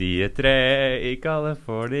De tre i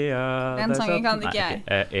California. Den sangen kan ikke jeg.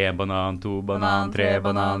 En banan, to banan, tre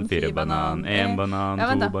banan, fire banan. En banan,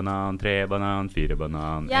 to banan, tre banan, fire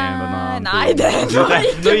banan. En banan, nei, det var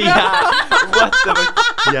ikke bra. What the fuck?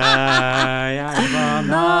 Jeg er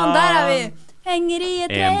banan. Der er vi. Henger i et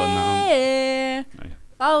En tre, banan.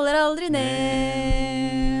 faller aldri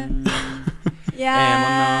ned. En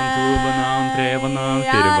banan, to banan, tre banan,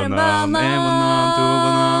 fire banan. En banan, to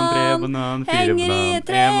banan, tre banan, fire Henger i banan. et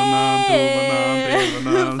tre, En banan, to banan, tre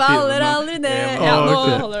banan, faller aldri ned. Ja, nå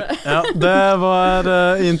holder det. Ja, det var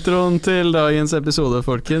introen til dagens episode,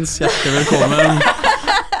 folkens. Hjertelig velkommen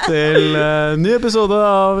til ny episode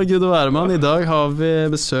av Junibarna. I dag har vi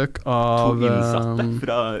besøk av To innsatte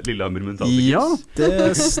fra Lillehammer mentalsykehus. Ja,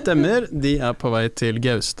 det stemmer. De er på vei til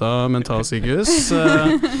Gaustad mentalsykehus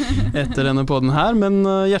etter denne podden her. Men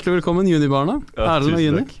hjertelig velkommen, Junibarna. Erlend og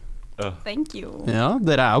Juni. Thank you. Ja,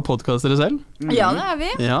 dere er jo podcastere selv. Ja, det er vi.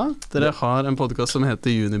 Ja, dere har en podcast som heter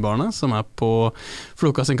Junibarna, som er på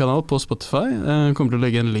Floka sin kanal på Spotify. Jeg kommer til å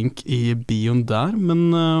legge en link i bioen der.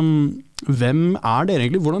 Men hvem er dere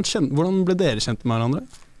egentlig? Hvordan ble dere kjent med hverandre?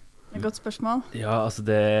 Et godt spørsmål. Ja, altså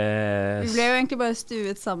det... Vi ble jo egentlig bare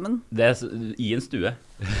stuet sammen. Det er i en stue.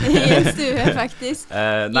 I en stue, faktisk.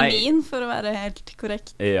 Nei. I min, for å være helt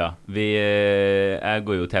korrekt. Ja, jeg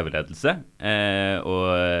går jo TV-ledelse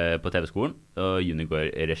og på TV-skolen, og Juni går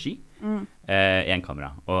regi, en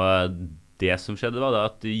kamera. Og det som skjedde var da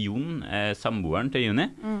at Jon, samboeren til Juni,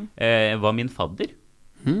 var min fadder.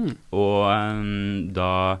 Og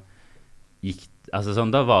da gikk, altså sånn,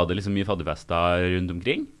 da var det liksom mye fadderfester rundt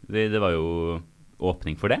omkring. Det var jo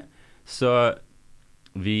åpning for det. Så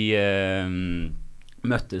vi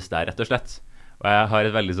møttes der rett og slett. Og jeg har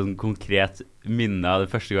et veldig sånn konkret minne av det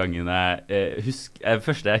første gangen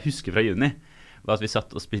første jeg husker fra Juni, var at vi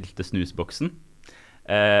satt og spilte snusboksen.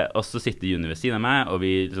 Og så sitter Juni ved siden av meg, og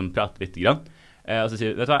vi liksom prater litt grann. Og så sier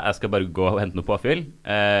vi, vet du hva, jeg skal bare gå og hente noe påfyll,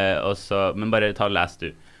 men bare ta og les du.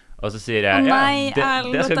 Og så sier jeg, nei,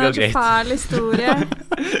 Erlend, det skal gå greit. Dette er så fæl historie.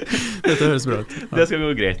 Dette høres bra ut. Det skal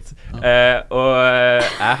gå greit. Og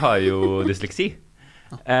jeg har jo dysleksi.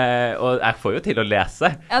 Og jeg får jo til å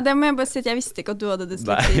lese. Ja, det må jeg bare si at jeg visste ikke at du hadde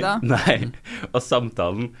dysleksi da. Nei, og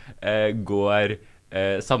samtalen går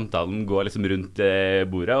liksom rundt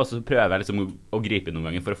bordet, og så prøver jeg liksom å gripe inn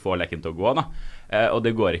noen ganger for å få leken til å gå da. Og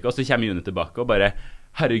det går ikke, og så kommer Juni tilbake og bare,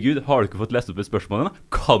 herregud, har du ikke fått lest opp et spørsmål ennå?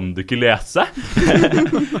 Kan du ikke lese?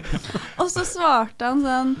 Og så svarte han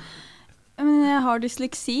sånn, men jeg har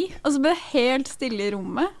dysleksi, og så ble det helt stille i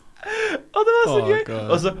rommet. Og det var så gøy.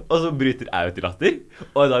 Og så bryter jeg ut i latter,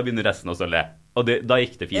 og da begynner resten også å le. Og da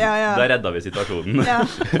gikk det fint. Ja. Da redda vi situasjonen. Ja.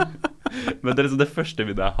 Men det er liksom det første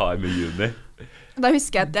minnet jeg har med Juni. Da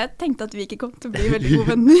husker jeg at jeg tenkte at vi ikke kom til å bli veldig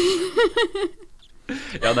gode venner.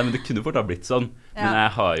 Ja, nei, men det kunne fort ha blitt sånn. Ja. Men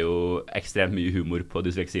jeg har jo ekstremt mye humor på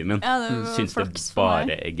dysleksien min. Ja, det var synes det flaks for bare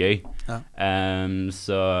meg. er gøy. Ja.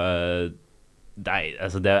 Så nei,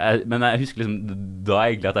 altså men jeg husker liksom da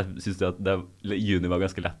egentlig at jeg synes at Juni var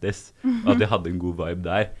ganske lettis, og at jeg hadde en god vibe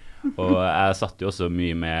der. Og jeg satt jo også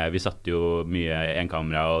vi satt jo mye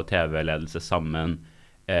enkamera og TV-ledelse sammen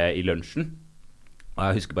i lunsjen. Og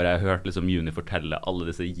jeg husker bare jeg hørte liksom Juni fortelle alle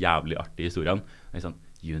disse jævlig artige historiene. Og jeg sånn,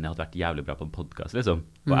 Juni hadde vært jævlig bra på en podcast liksom.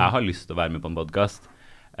 Og jeg har lyst til å være med på en podcast,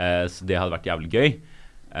 så det hadde vært jævlig gøy.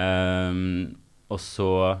 Og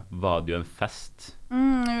så var det jo en fest.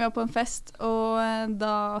 Vi var på en fest, og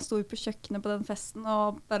da sto vi på kjøkkenet på den festen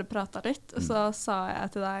og bare pratet litt. Og så sa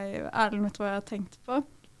jeg til deg, Erlend, vet du hva jeg tenkte på?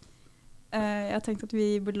 Jeg tenkte at vi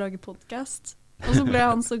burde lage podcast. Og så ble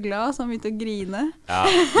han så glad, så han begynte å grine. Ja,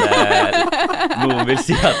 noen vil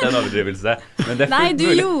si at det er en overdrivelse. Men det er nei, du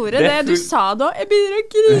gjorde det. Du sa da, jeg begynner å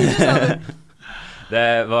grine, sa du.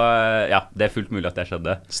 Det er fullt mulig at det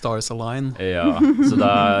skjedde. Stars align. Ja, så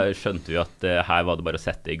da skjønte vi at her var det bare å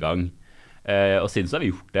sette i gang. Og siden så har vi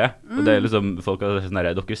gjort det. Og det er liksom, folk har sånn der,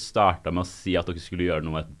 dere startet med å si at dere skulle gjøre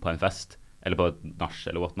noe på en fest. Eller på et nach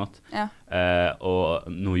eller whatnot. Ja. Og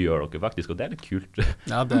nå gjør dere faktisk, og det er litt kult.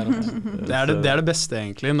 Ja, det er det beste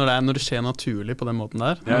egentlig, når det skjer naturlig på den måten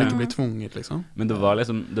der. Når det ikke blir tvunget, liksom. Men det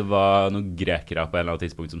var noen grekere på en eller annen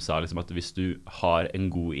tidspunkt som sa liksom at hvis du har en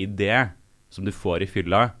god idé som du får i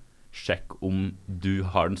fylla, sjekk om du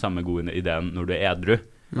har den samme gode ideen når du er edru.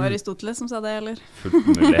 Var Aristoteles som sa det, eller? Fullt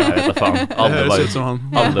mulig, jeg vet da faen.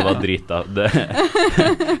 Alle var drita. De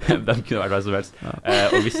kunne vært hva som helst.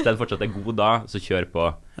 Og hvis den fortsatt er god da, så kjør på.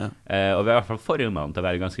 Og vi har i hvert fall forhånden til å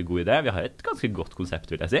være en ganske god idé. Vi har et ganske godt konsept,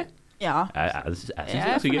 vil jeg si. Ja, jeg synes det er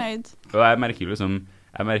ganske fornøyd. Gøy. Og jeg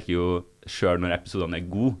merker jo selv når episodene er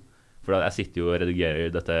gode, for jeg sitter jo og redigerer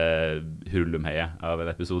dette hurlumheiet av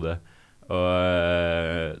en episode,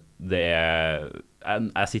 og det er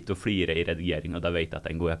jeg sitter og flirer i redigering, og da vet jeg at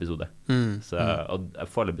det er en god episode. Så, og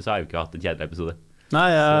foreløpig så har jeg jo ikke hatt en kjedelig episode. Nei,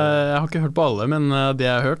 jeg har ikke hørt på alle, men det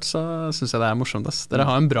jeg har hørt, så synes jeg det er morsomt. Dere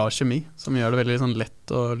har en bra kjemi, som gjør det veldig sånn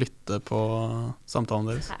lett å lytte på samtalen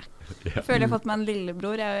deres. Jeg føler jeg har fått meg en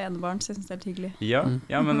lillebror, jeg er jo enebarn, så jeg synes det er litt hyggelig.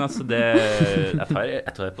 Ja, men altså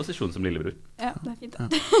jeg tar posisjon som lillebror. Ja, det er fint.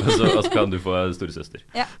 Og så kan du få storesøster.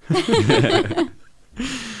 Ja.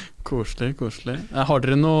 Koselig. Har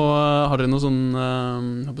dere noe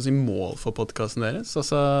sånn mål for podcasten deres?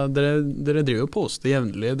 Altså, dere driver jo og poster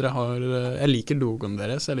jevnlig. Jeg liker logoen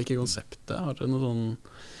deres, jeg liker konseptet. Har dere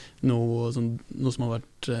noe som har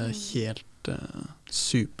vært helt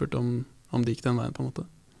supert om det gikk den veien, på en måte?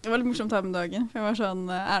 Det var litt morsomt her om dagen, for jeg var sånn,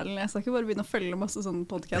 Erlend, jeg skal ikke bare begynne å følge masse sånne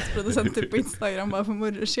podcast-produsenter på Instagram bare for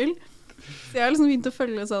moro skyld. Så jeg har liksom begynt å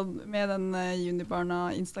følge sånn, med den Junibarna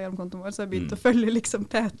Instagram-kontoen vår, så jeg har begynt å følge liksom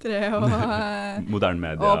P3 og Moderne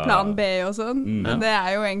media. Og Plan B og sånn. Men det er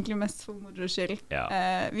jo egentlig mest for moro skyld. Ja.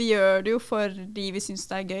 Vi gjør det jo fordi vi synes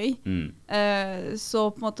det er gøy. Så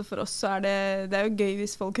på en måte for oss så er det er jo gøy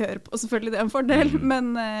hvis folk hører på, og selvfølgelig det er en fordel,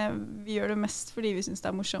 men vi gjør det mest fordi vi synes det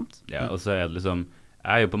er morsomt. Ja, og så er det liksom, jeg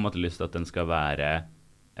har jo på en måte lyst til at den skal være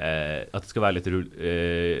at det skal være litt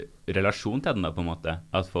relasjon til den da, på en måte.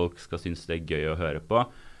 At folk skal synes det er gøy å høre på.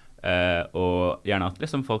 Og gjerne at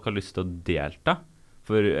liksom, folk har lyst til å delta.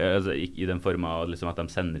 For, altså, ikke i den form av liksom, at de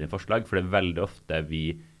sender inn forslag, for det er veldig ofte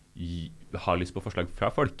vi har lyst på forslag fra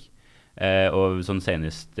folk. Og sånn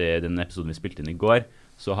senest i den episoden vi spilte inn i går,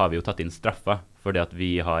 så har vi jo tatt inn straffa, fordi at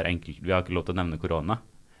vi har ikke lov til å nevne korona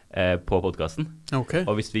på podcasten. Okay.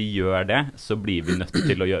 Og hvis vi gjør det, så blir vi nødt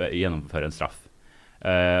til å gjennomføre en straff.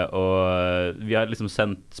 Og vi har liksom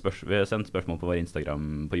sendt spørsmål på vår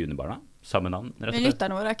Instagram på Junibarna, samme navn, rett og slett. Men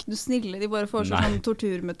lytterne våre er ikke noe snille, de bare foreslår sånne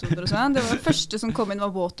torturmetoder og sånn. Det var det første som kom inn var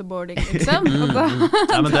waterboarding, liksom.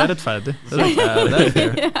 Ja, men det er rettferdig. Det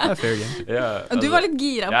er fair game. Ja, altså, du var litt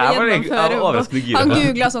gira på å gjennomføre. Han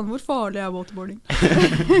googlet sånn, hvor farlig er waterboarding?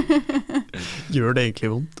 Gjør det egentlig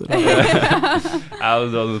vondt? Jeg hadde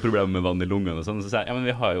noen problemer med vann i lungene og sånn, så sa jeg, ja, men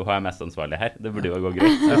vi har jo HMS-ansvarlig her, det burde jo gå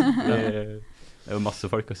greit. Det er jo masse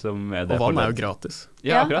folk som er det. Og vann er jo gratis.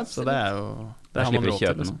 Ja, akkurat. Så det er jo det har man råd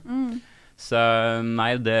til. Liksom. Så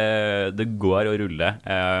nei, det går å rulle.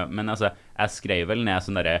 Men altså, jeg skrev vel ned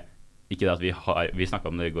sånn derre, ikke det at vi snakket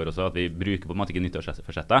om det i går også, at vi bruker på en måte ikke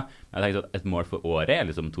nyttårsforsetter, men jeg tenkte at et mål for året er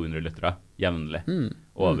liksom 200 lyttere jevnlig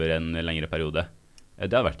over en lengre periode.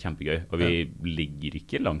 Det har vært kjempegøy, og vi ligger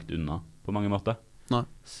ikke langt unna på mange måter. Nei.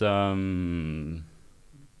 Så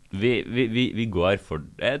vi går for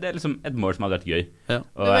det. Det er liksom et mål som hadde vært gøy. Ja.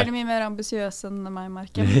 Du er veldig mye mer ambisiøs enn meg,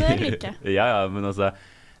 merker jeg, men det liker jeg. Ja, men altså,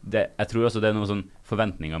 jeg tror også det er noen sånn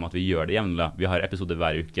forventninger om at vi gjør det jevnlig. Vi har episoder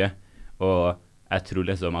hver uke, og jeg tror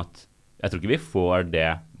liksom jeg tror ikke vi får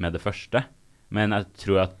det med det første, men jeg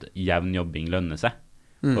tror at jevn jobbing lønner seg.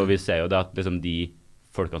 Og vi ser jo det at liksom de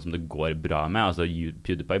folkene som det går bra med, altså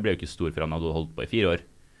PewDiePie ble jo ikke stor for han hadde holdt på i 4 år.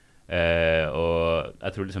 Og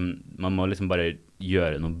jeg tror liksom man må liksom bare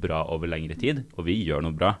gjøre noe bra over lengre tid, og vi gjør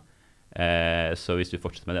noe bra. Så hvis vi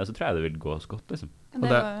fortsetter med det, så tror jeg det vil gå oss godt, liksom. Det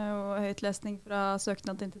var jo høytlesning fra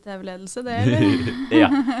søknad til TV-ledelse, det, eller? Ja.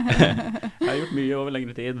 Jeg har gjort mye over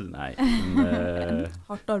lengre tid. Nei. Men,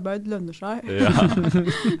 hardt arbeid lønner seg. Ja.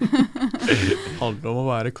 Handler om å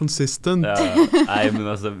være consistent. Ja. Nei, men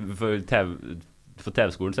altså, for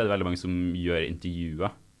TV-skolen så er det veldig mange som gjør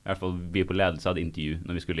intervjuer. I hvert fall vi på ledelse hadde intervju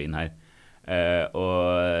når vi skulle inn her.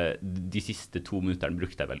 Og de siste 2 minutterne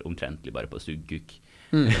brukte jeg vel omtrentlig bare på å suge kuk.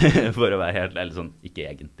 For å være helt, eller sånn, ikke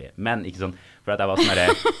egentlig, men ikke sånn, for at jeg var sånn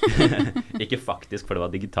her, ikke faktisk, for det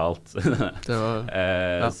var digitalt. Det var,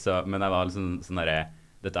 ja. Men jeg var liksom sånn her,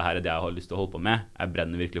 dette her er det jeg har lyst til å holde på med. Jeg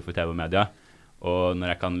brenner virkelig for TV og media. Og når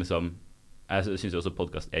jeg kan liksom, jeg synes jo også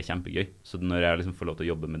podcast er kjempegøy, så når jeg liksom får lov til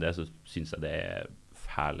å jobbe med det, så synes jeg det er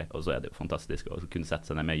herlig, og så er det jo fantastisk å kunne sette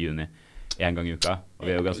seg ned med Juni 1 gang i uka, og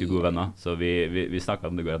vi er jo ganske gode venner, så vi snakket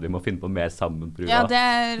om det i går, at vi må finne på mer sammen på Ja, det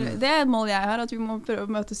er et mål jeg har, at vi må prøve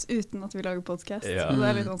å møtes uten at vi lager podcast, ja. Så det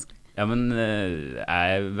er litt vanskelig. Ja, men jeg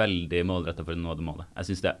er veldig målrettet for å nå det målet. Jeg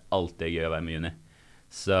synes det alltid er gøy å være med Juni.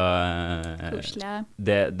 Så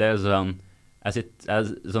det er sånn,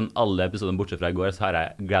 sånn alle episodene bortsett fra i går, så har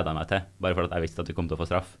jeg gledet meg til, bare for at jeg visste at vi kom til å få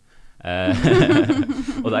straff.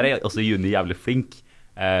 Og der er også Juni jævlig flink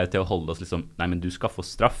til å holde oss liksom, nei, men du skal få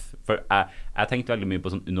straff. For jeg tenkte veldig mye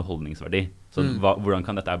på sånn underholdningsverdi. Sånn, hvordan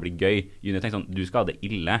kan dette bli gøy? Juni tenkte sånn, du skal ha det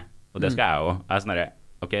ille, og det skal jeg også. Jeg er sånn der,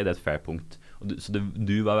 ok, det er et fair punkt. Så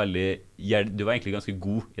du var egentlig ganske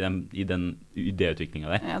god i den idéutviklingen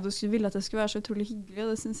der. Ja, du ville at det skulle være så utrolig hyggelig, og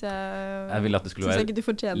det synes Jeg ville at det skulle være ikke du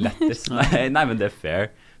fortjener. lettest. Nei, men det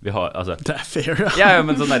fair. Vi har, altså, Det er fair, ja. ja,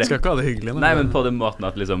 men sånn der, Skal ikke ha det hyggelig. Nei, men på den måten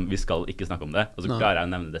at liksom, vi skal ikke snakke om det, og så klarer jeg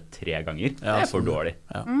å nevne det 3 ganger. Det er for dårlig.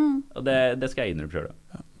 Ja. Og det skal jeg innrømme selv.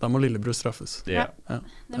 Ja. Da må lillebror straffes. Ja.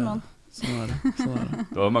 Det må han. Sånn er det.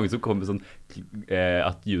 Det var mange som kom med sånn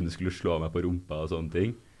at Juni skulle slå meg på rumpa og sånne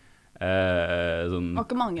ting. Sånn, Det var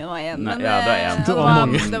ikke mange, det var en. Nei, Men ja, det var en. Det var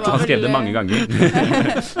mange. Han skrev det mange ganger.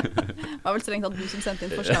 Det var vel strengt at du som sendte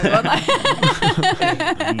inn forslaget.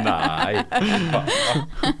 Nei.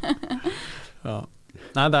 Ja.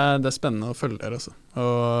 Nei, det er spennende å følge dere, altså.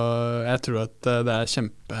 Og jeg tror at det er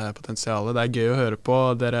kjempepotensial. Det er gøy å høre på.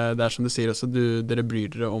 Det er som du sier også, dere bryr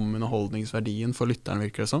dere om underholdningsverdien for lytteren,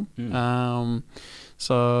 virker det som.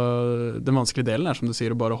 Så den vanskelige delen er, som du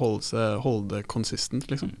sier, å bare holde det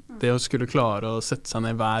consistent, liksom. Det å skulle klare å sette seg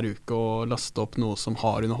ned hver uke og laste opp noe som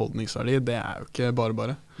har underholdningsverdi, det er jo ikke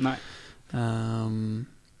bare. Nei.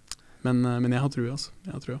 Men jeg har trua, altså.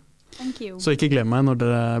 Jeg har trua. Thank you. Så ikke glem meg når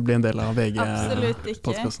dere blir en del av Absolutt ikke.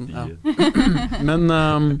 VG-podcasten. Ja.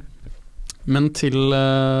 Men til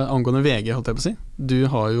angående VG, holdt jeg på å si. Du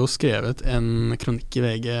har jo skrevet en kronikk i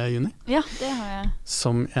VG, Juni. Ja, det har jeg.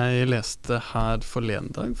 Som jeg leste her forleden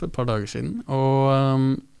dag, for et par dager siden.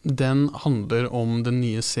 Og den handler om den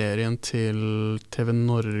nye serien til TV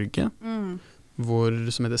Norge,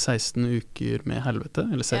 som heter 16 uker med helvete.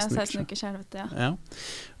 Eller 16 ukers helvete, ja.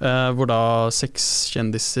 Hvor da 6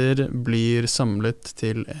 kjendiser blir samlet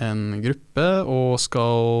til en gruppe og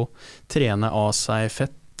skal trene av seg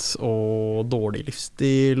fett og dårlig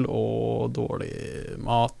livsstil og dårlig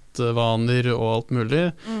matvaner og alt mulig,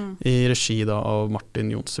 i regi da av Martin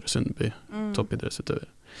Jonsrud Sundby, toppidrettsutøver.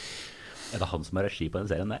 Er det han som har regi på den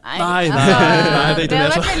serien der? Nei, det hadde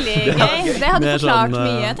vært veldig gøy. Det hadde forklart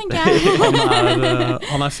mye, tenker jeg.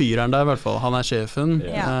 Han er fyreren der i hvert fall. Han er sjefen.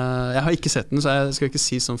 Jeg har ikke sett den, så jeg skal ikke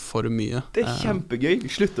si sånn for mye. Det er kjempegøy.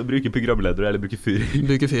 Slutt å bruke programledere eller bruke fyrer.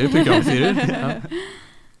 Programfyrer,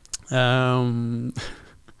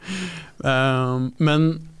 men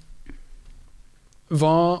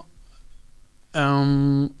hva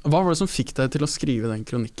var det som fikk deg til å skrive den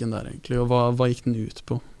kronikken der egentlig, og hva gikk den ut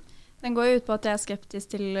på? Den går jo ut på at jeg er skeptisk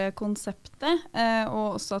til konseptet,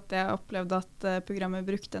 og også at jeg opplevde at programmet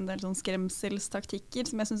brukte en del sånn skremselstaktikker,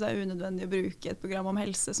 som jeg synes er unødvendig å bruke i et program om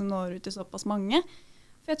helse som når ut til såpass mange.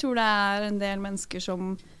 For jeg tror det er en del mennesker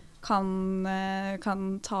som kan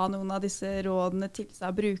ta noen av disse rådene til seg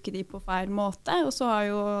og bruke de på feil måte. Og så har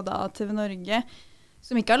jo da TV Norge,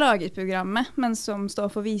 som ikke har laget programmet, men som står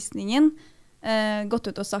for visningen, gått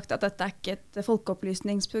ut og sagt at dette er ikke et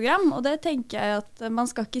folkeopplysningsprogram, og det tenker jeg at man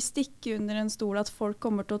skal ikke stikke under en stol at folk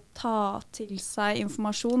kommer til å ta til seg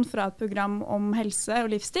informasjon fra et program om helse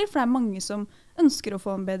og livsstil, for det er mange som ønsker å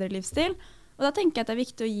få en bedre livsstil, og da tenker jeg at det er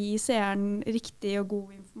viktig å gi seeren riktig og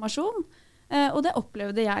god informasjon, og det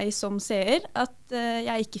opplevde jeg som seer at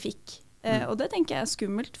jeg ikke fikk, og det tenker jeg er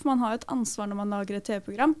skummelt, for man har jo et ansvar når man lager et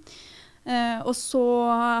TV-program. Og så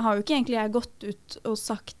har jo ikke egentlig jeg gått ut og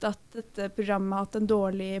sagt at dette programmet har hatt en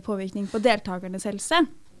dårlig påvirkning på deltakernes helse.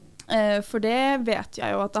 For det vet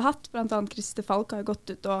jeg jo at det har hatt. Blant annet Christer Falk har jo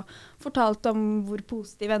gått ut og fortalt om hvor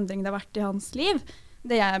positiv endring det har vært i hans liv.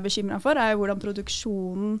 Det jeg er bekymret for er jo hvordan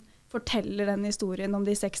produksjonen forteller den historien om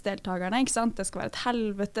de 6 deltakerne, ikke sant? Det skal være et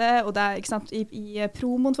helvete, og det er, ikke sant, i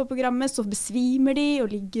promoen for programmet så besvimer de og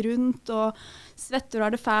ligger rundt og svetter og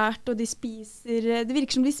har det fælt, og det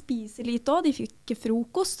virker som de spiser lite også, de fikk ikke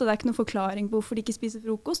frokost, og det er ikke noen forklaring på hvorfor de ikke spiser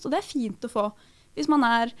frokost, og det er fint å få. Hvis man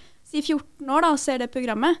er, si 14 år da, og ser det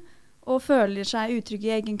programmet, og føler seg utrygg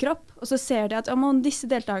i egen kropp, og så ser de at disse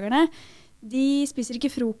deltakerne, de spiser ikke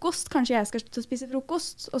frokost, kanskje jeg skal slutte å spise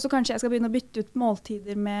frokost, og så kanskje jeg skal begynne å bytte ut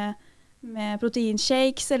måltider med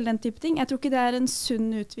proteinshakes eller den type ting. Jeg tror ikke det er en sunn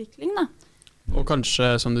utvikling da. Og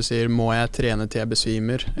kanskje, som du sier, må jeg trene til jeg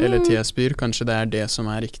besvimer, eller til jeg spyr, kanskje det er det som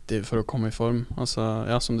er riktig for å komme i form. Altså,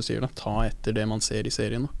 ja, som du sier da, ta etter det man ser i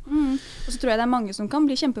serien da. Og så tror jeg det er mange som kan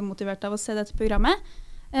bli kjempemotivert av å se dette programmet,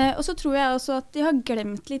 og så tror jeg også at de har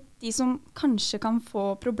glemt litt de som kanskje kan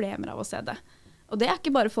få problemer av å se det. Og det er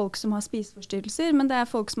ikke bare folk som har spiseforstyrrelser, men det er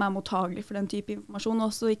folk som er mottagelige for den type informasjon, og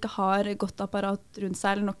også ikke har godt apparat rundt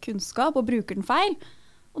seg eller nok kunnskap, og bruker den feil.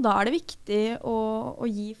 Og da er det viktig å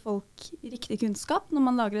gi folk riktig kunnskap når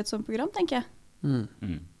man lager et sånt program, tenker jeg.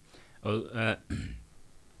 Og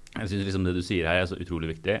jeg synes liksom det du sier her er så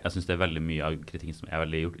utrolig viktig. Jeg synes det er veldig mye av kritikken som er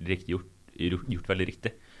veldig gjort veldig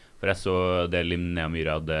riktig. For jeg så det Linnea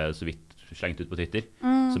Myhre hadde så vidt slengt ut på Twitter,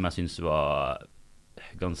 som jeg synes var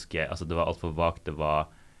ganske, altså det var alt for vagt, det var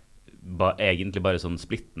egentlig bare sånn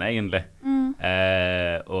splittende egentlig.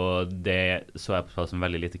 Og det så jeg på som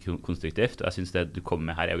veldig lite konstruktivt, og jeg synes det du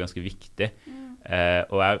kommer med her er jo ganske viktig.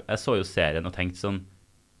 Og jeg så jo serien og tenkte sånn,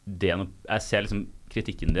 jeg ser liksom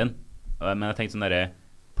kritikken din, men jeg tenkte sånn der,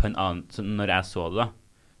 på en annen, så når jeg så det da,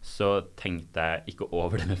 så tenkte jeg ikke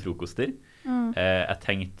over det med frokoster. Jeg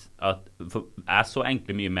tenkte at, for jeg så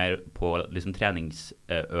egentlig mye mer på liksom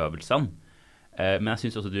treningsøvelsene, men jeg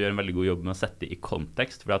synes også du gjør en veldig god jobb med å sette det i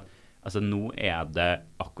kontekst, for at altså, nå er det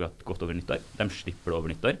akkurat gått over nyttår. De slipper det over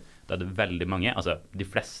nyttår. Da er det veldig mange, altså de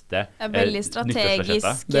fleste det er veldig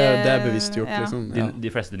strategisk. Det er bevisstgjort, liksom.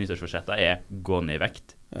 De fleste nyttårsforsetter er gå ned i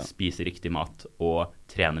vekt, spise riktig mat og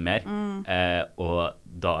trene mer. Og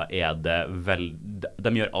da er det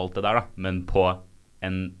de gjør alt det der da, men på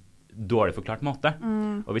en dårlig forklart måte.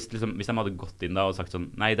 Og hvis de hadde gått inn da og sagt sånn,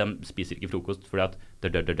 nei, de spiser ikke frokost fordi at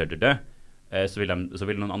så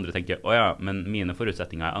vil noen andre tenke, men mine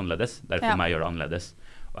forutsetninger er annerledes, derfor må jeg gjøre det annerledes.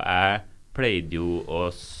 Og jeg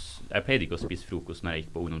pleide ikke å spise frokost når jeg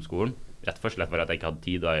gikk på ungdomsskolen, rett og slett for at jeg ikke hadde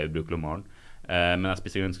tid da jeg bruker lommeren. Men jeg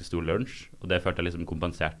spiste ganske stor lunsj, og det følte jeg liksom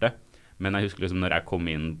kompenserte. Men jeg husker liksom når jeg kom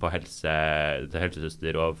inn på til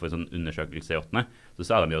helsesøster og for en sånn undersøkelse i 8., så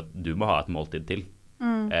sa de jo at du må ha et måltid til.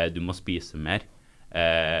 Du må spise mer.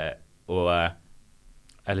 Og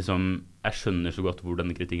jeg skjønner så godt hvor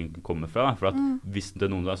denne kritikken kommer fra, da, for at hvis det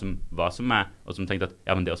er noen da som var som meg, og som tenkte at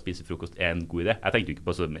men det å spise frokost er en god idé, jeg tenkte jo ikke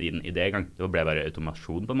på sånn idé engang, det ble bare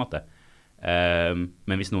automasjon på en måte.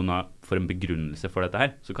 Men hvis noen får en begrunnelse for dette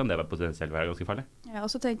her, så kan det potensielt være ganske farlig. Ja, og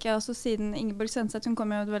så tenker jeg også, siden Ingeborg Senseth, hun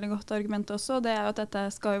kommer jo et veldig godt argument også, det er jo at dette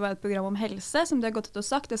skal jo være et program om helse, som de har gått ut og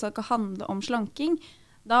sagt, det skal ikke handle om slanking.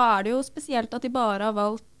 Da er det jo spesielt at de bare har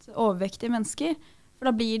valgt overvektige mennesker. For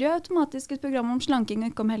da blir det jo automatisk et program om slanking og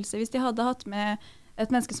ikke om helse. Hvis de hadde hatt med et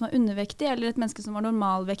menneske som var undervektig, eller et menneske som var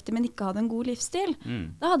normalvektig, men ikke hadde en god livsstil,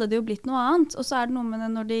 da hadde det jo blitt noe annet. Og så er det noe med det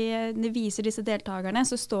når de viser disse deltakerne,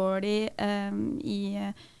 så står de i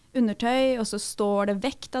undertøy, og så står det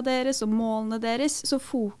vekta deres og målene deres. Så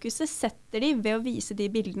fokuset setter de ved å vise de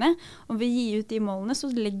bildene, og ved å gi ut de målene, så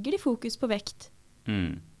legger de fokus på vekt.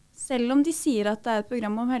 Selv om de sier at det er et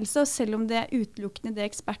program om helse, og selv om det er utelukkende det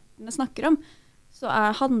ekspertene snakker om, så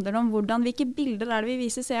handler det om hvilke bilder er det vi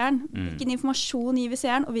viser seeren, hvilken informasjon gir vi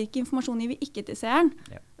seeren, og hvilken informasjon gir vi ikke til seeren.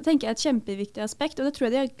 Det tenker jeg er et kjempeviktig aspekt, og det tror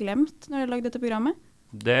jeg de har glemt når de har lagd dette programmet.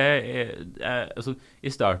 Altså,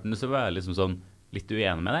 i starten så var jeg liksom sånn litt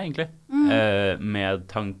uenig med det egentlig, med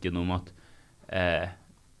tanken om at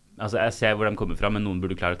altså jeg ser hvor de kommer fra, men noen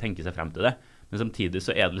burde klare å tenke seg frem til det. Men samtidig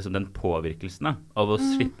så er det liksom den påvirkelsen av å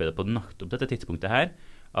slippe det på opp dette tidspunktet her,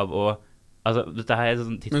 av å altså, dette her er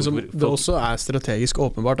sånn tidspunkt men som det også er strategisk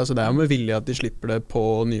åpenbart, altså det er jo med vilje at de slipper det på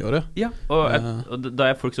nyåret. Ja, og da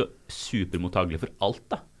er folk så supermottagelige for alt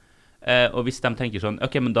da. Og hvis de tenker sånn,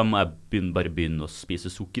 ok, men da må jeg bare begynne å spise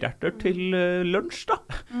sukkererter til lunsj da.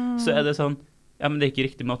 Så er det sånn, ja, men det er ikke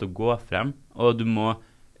riktig måte å gå frem, og du må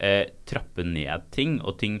trappe ned ting,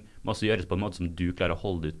 og ting må også gjøres på en måte som du klarer å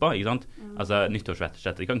holde ut på, ikke sant? Altså,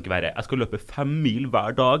 nyttårsforsettet kan ikke være, jeg skal løpe 5 mil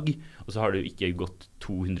hver dag, og så har du ikke gått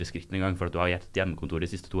 200 skritt en gang for at du har gjett hjemmekontor de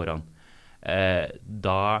siste 2 årene.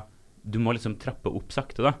 Du må liksom trappe opp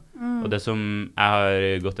sakte da. Og det som jeg har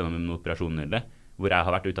gått gjennom med operasjoner, hvor jeg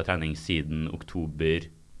har vært ute av trening siden oktober,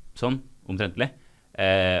 sånn, omtrentlig,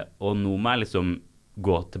 og nå må jeg liksom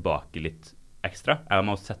gå tilbake litt ekstra. Jeg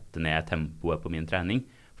må sette ned tempoet på min trening,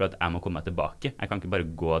 for at jeg må komme meg tilbake. Jeg kan ikke bare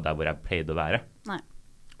gå der hvor jeg pleide å være. Nei.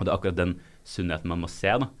 Og det er akkurat den sunnheten man må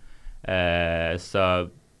se da. Så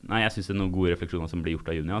nei, jeg synes det er noen gode refleksjoner som blir gjort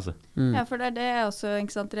av Juni, altså. Ja, for det er det jeg også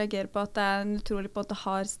ikke sant, reagerer på, at det er en utrolig på at det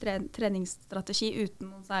har treningsstrategi uten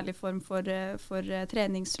noen særlig form for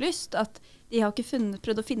treningslyst, at de har ikke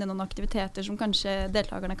prøvd å finne noen aktiviteter som kanskje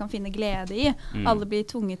deltakerne kan finne glede i. Alle blir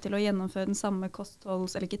tvunget til å gjennomføre den samme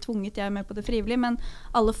eller ikke tvunget, jeg er med på det frivillig, men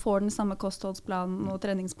alle får den samme kostholdsplanen og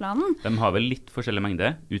treningsplanen. De har vel litt forskjellig mengde?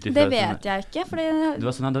 Det vet jeg ikke. Det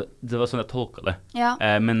var sånn jeg tolket det. Ja.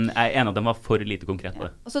 Men jeg er enig at de var for lite konkret på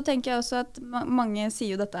det. Og så tenker jeg også at mange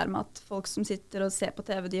sier jo dette her med at folk som sitter og ser på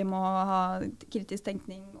TV, de må ha kritisk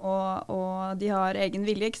tenkning, og de har egen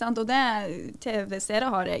vilje, ikke sant? Og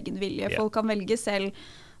TV-seere har egen vilje. Folk kan velge selv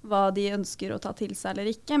hva de ønsker å ta til seg eller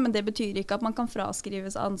ikke, men det betyr ikke at man kan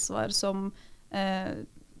fraskrives ansvar som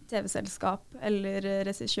TV-selskap eller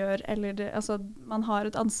regissør, altså man har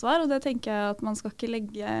et ansvar, og det tenker jeg at man skal ikke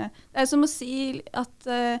legge. Det er som å si at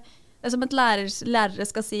det er som at lærere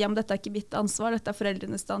skal si, ja, men dette er ikke mitt ansvar, dette er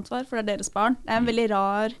foreldrenes ansvar, for det er deres barn. Det er en veldig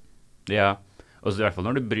rar. Ja, og så i hvert fall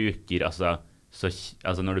når du bruker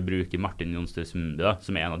når du bruker Martin Jonstø Sundby da,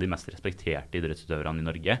 som er en av de mest respekterte idrettsutøverne i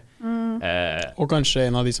Norge, Og kanskje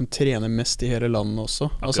en av de som trener mest i hele landet også.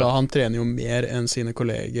 Altså, han trener jo mer enn sine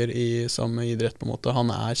kolleger i samme idrett på en måte.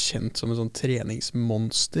 Han kjent som en sånn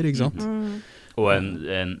treningsmonster, ikke sant? Og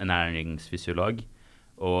en ernæringsfysiolog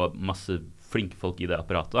og masse flinke folk i det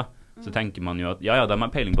apparatet. Så tenker man jo at ja, de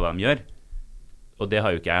har peiling på hva de gjør. Og det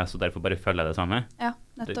har jo ikke jeg, så derfor bare følger jeg det samme. Ja,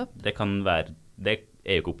 nettopp. Det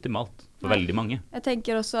jo ikke optimalt for veldig mange. Jeg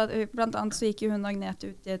tenker også at blant annet så gikk jo hun Agnete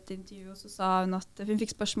ut i et intervju, og så sa hun at hun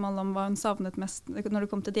fikk spørsmål om hva hun savnet mest når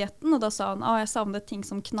det kom til dietten, og da sa hun, jeg savnet ting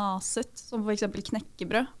som knaset, som for eksempel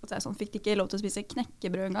knekkebrød. Og så sånn, fikk de ikke lov til å spise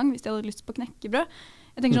knekkebrød en gang, hvis de hadde lyst på knekkebrød.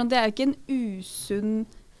 Jeg tenker sånn, det jo ikke en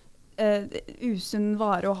usunn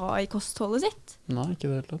vare å ha i kostholdet sitt. Nei, ikke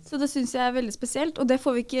det helt tatt. Så det synes jeg veldig spesielt, og det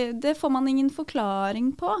får man ingen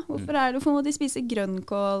forklaring på. Hvorfor må de spise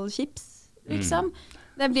grønnkålchips, liksom?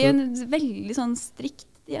 Det blir en veldig sånn strikt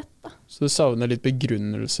diett, da. Så du savner litt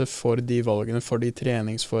begrunnelse for de valgene, for de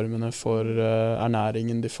treningsformene, for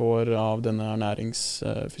ernæringen de får av denne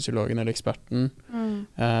ernæringsfysiologen eller eksperten.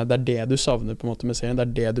 Det det du savner på en måte med serien,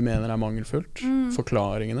 det det du mener mangelfullt.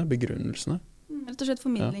 Forklaringene, begrunnelsene. Rett og slett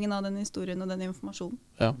formidlingen av den historien og den informasjonen.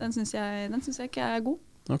 Ja. Den synes jeg ikke god.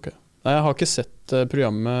 Ok. Nei, jeg har ikke sett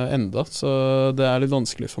programmet enda, så det litt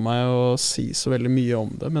vanskelig for meg å si så veldig mye om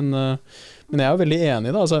det, men jeg jo veldig enig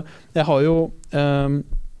da. Altså, jeg har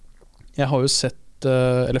jo sett,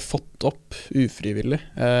 eller fått opp ufrivillig,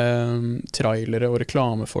 trailere og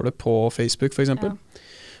reklame for det på Facebook for eksempel. Ja.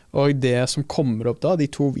 Og det som kommer opp da, de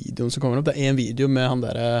 2 videoene som kommer opp, det en video med han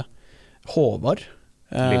der Håvard,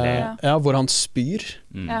 hvor han spyr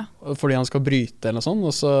fordi han skal bryte eller noe sånt,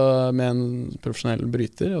 og så med en profesjonell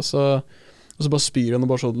bryter, og så bare spyr han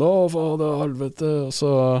og bare sånn, faen, det helvete,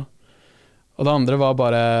 og det andre var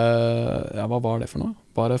bare, hva var det for noe?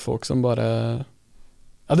 Bare folk som bare,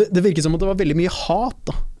 det virket som at det var veldig mye hat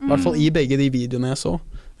da, i hvert fall i begge de videoene jeg så.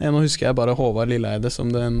 Nå husker jeg bare Håvard Lilleheide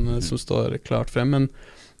som den som står klart frem, men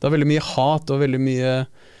det var veldig mye hat og veldig mye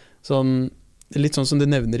sånn, litt sånn som du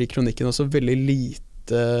nevner i kronikken også, veldig lite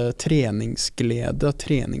treningsglede og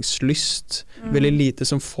treningslyst. Veldig lite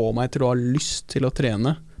som får meg til å ha lyst til å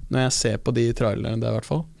trene når jeg ser på de trailerne der i hvert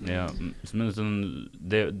fall. Ja, men sånn,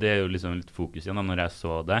 det jo liksom litt fokus igjen da, når jeg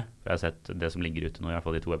så det, for jeg har sett det som ligger ute nå, i hvert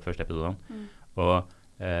fall de 2 første episodene, og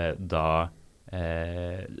da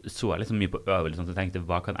så jeg liksom mye på øvelsen, så jeg tenkte,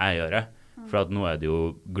 hva kan jeg gjøre? For at nå det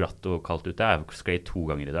jo glatt og kaldt ute. Jeg sklei 2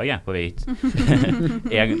 ganger i dag, på vei hit.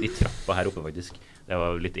 I trappa her oppe, faktisk. Det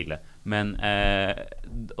var litt ille. Men,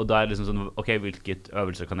 og da det liksom sånn, ok, hvilket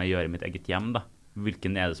øvelser kan jeg gjøre i mitt eget hjem, da?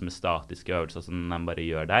 Hvilken det som statiske øvelser som de bare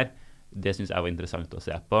gjør der? Det synes jeg var interessant å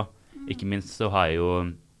se på. Ikke minst så har jeg jo,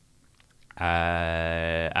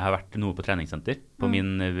 jeg har vært noe på treningssenter. På min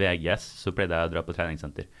VGS så pleide jeg å dra på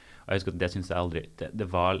treningssenter. Og jeg husker at det synes jeg aldri, det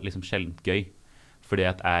var liksom sjeldent gøy. Fordi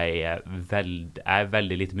at jeg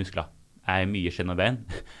veldig lite muskler. Jeg mye skinn og bein.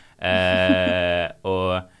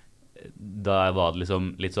 Og da var det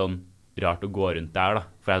liksom litt sånn rart å gå rundt der da.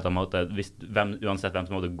 For jeg måtte, uansett hvem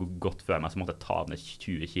som hadde gått før meg, så måtte jeg ta ned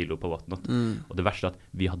 20 kilo på vattnet. Og det verste at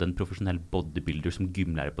vi hadde en profesjonell bodybuilder som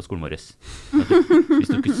gymlærer på skolen vår.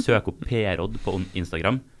 Hvis dere søker opp P-Rod på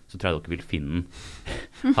Instagram, så tror jeg dere vil finne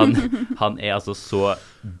den. Han altså så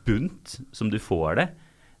bunt som du får det.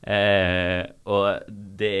 Og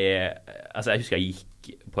det altså jeg husker jeg gikk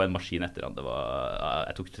på en maskin etter han det var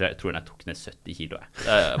jeg tror jeg tok ned 70 kilo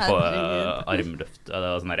på armløft og det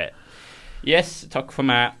var sånn der yes, takk for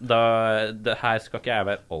meg det her skal ikke jeg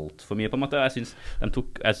være alt for mye på en måte jeg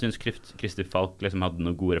synes Kristi Falk liksom hadde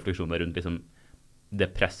noen gode refleksjoner rundt liksom, det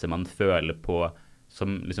presset man føler på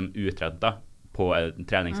som liksom utredd da på et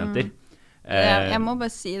treningssenter Jeg må bare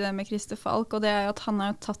si det med Kristi Falk, og det jo at han har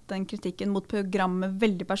jo tatt den kritikken mot programmet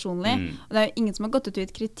veldig personlig. Og det jo ingen som har gått ut og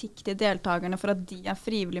gitt kritikk til deltakerne for at de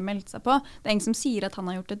frivillig meldt seg på. Det ingen som sier at han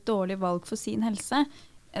har gjort et dårlig valg for sin helse.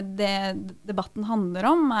 Det debatten handler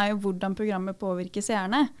om jo hvordan programmet påvirker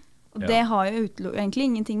seerne. Og det har jo egentlig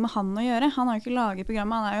ingenting med han å gjøre. Han har jo ikke laget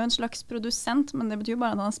programmet, han jo en slags produsent, men det betyr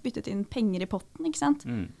bare at han har spyttet inn penger i potten, ikke sant?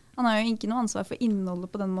 Han har jo ikke noe ansvar for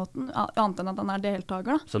innholdet på den måten, annet enn at han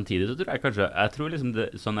deltaker da. Samtidig så tror jeg kanskje, liksom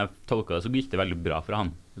sånn jeg tolket det, så gikk det veldig bra for han.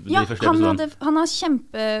 Ja, han har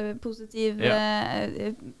kjempepositiv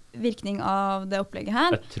virkning av det opplegget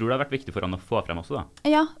her. Jeg tror det har vært viktig for han å få frem også da.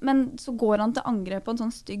 Ja, men så går han til angrep på en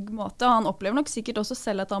sånn stygg måte, og han opplever nok sikkert også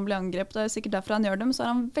selv at han blir angrepet, det sikkert derfor han gjør det, men så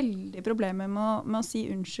har han veldig problemer med å si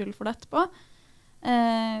unnskyld for det etterpå.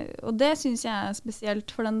 Og det synes jeg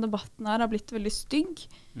spesielt, for den debatten her har blitt veldig stygg.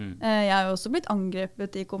 Jeg har jo også blitt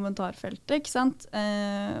angrepet i kommentarfeltet, ikke sant?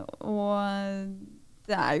 Og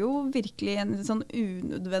det jo virkelig en sånn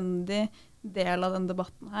unødvendig del av den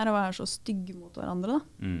debatten her, å være så stygge mot hverandre da.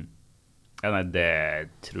 Ja, nei, det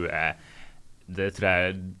tror jeg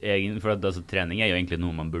egentlig, for at, altså, trening er jo egentlig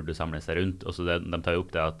noe man burde samle seg rundt. Også de tar jo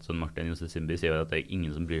opp det at sånn Martin Jonsson Sundby sier jo at det er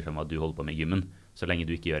ingen som bryr seg om at du holder på med gymmen, så lenge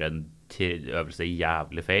du ikke gjør en øvelse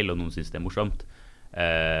jævlig feil, og noen synes det er morsomt.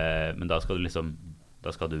 Men da skal du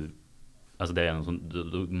altså det er noe sånn,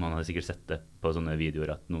 man har sikkert sett det på sånne videoer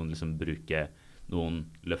at noen liksom noen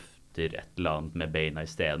løfter et eller annet med beina i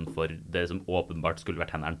stedet for det som åpenbart skulle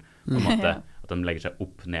vært hendene, på en måte, at de legger seg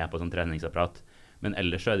opp ned på sånn treningsapparat. Men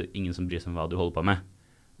ellers så er det ingen som bryr seg om hva du holder på med.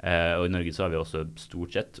 Og i Norge så har vi også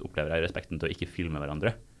stort sett opplever jeg respekten til å ikke filme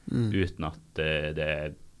hverandre, uten at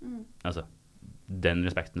altså, den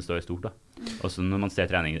respekten står i stort da. Også når man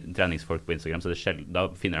ser treningsfolk på Instagram, så da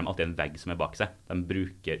finner de alltid en vegg som er bak seg. De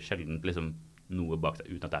bruker sjelden liksom noe bak seg,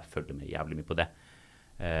 uten at jeg følger med jævlig mye på det.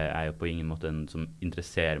 Jeg er jo på ingen måte en som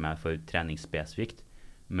interesserer meg for trening spesifikt,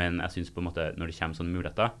 men jeg synes på en måte, når det kommer sånne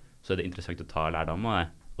muligheter, så er det interessant å ta lærdom av det.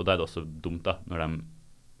 Og da er det også dumt da, når de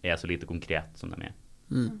er så lite konkret som de er.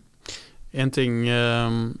 En ting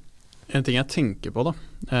jeg tenker på da,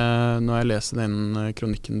 når jeg leser den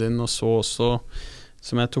kronikken din, og så også,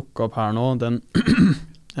 som jeg tok opp her nå, den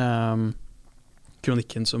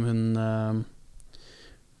kronikken som hun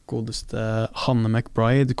godeste Hanne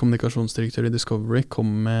McBride, kommunikasjonsdirektør i Discovery, kom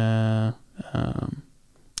med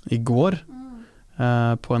i går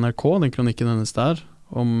på NRK, den kronikken hennes der,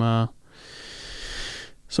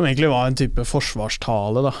 som egentlig var en type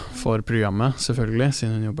forsvarstale da, for programmet, selvfølgelig,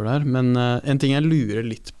 siden hun jobber der. Men en ting jeg lurer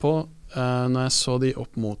litt på, når jeg så de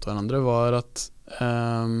opp mot hverandre, var at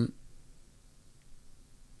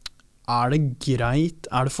er det greit,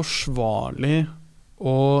 er det forsvarlig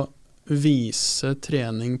å vise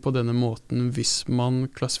trening på denne måten hvis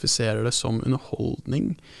man klassifiserer det som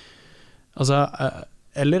underholdning? Altså,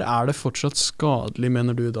 eller er det fortsatt skadelig,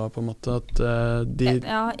 mener du da på en måte at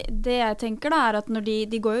Ja, det jeg tenker da er at når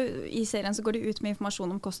de går jo, i serien så går de ut med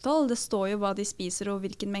informasjon om kosthold. Det står jo hva de spiser og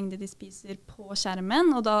hvilken mengde de spiser på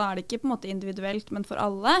skjermen, og da er det ikke på en måte individuelt, men for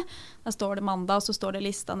alle. Da står det mandag, og så står det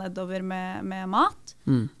lista nedover med mat.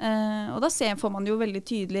 Og da får man jo veldig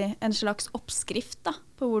tydelig en slags oppskrift da,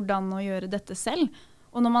 på hvordan å gjøre dette selv.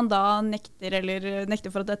 Og når man da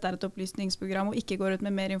nekter for at dette er et opplysningsprogram og ikke går ut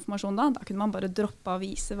med mer informasjon da kunne man bare droppe å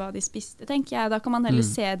vise hva de spiste, tenker jeg. Da kan man heller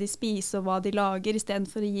se de spise og hva de lager, i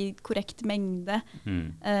stedet for å gi korrekt mengde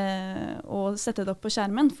og sette det opp på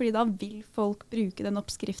skjermen, fordi da vil folk bruke den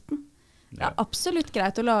oppskriften. Det er absolutt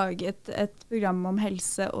greit å lage et program om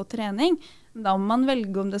helse og trening, men da må man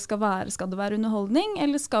velge om skal det være underholdning,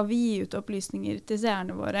 eller skal vi gi ut opplysninger til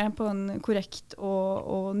seerne våre på en korrekt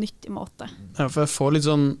og nyttig måte. Ja, for jeg får litt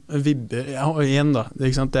sånn vibber, ja, og igjen da,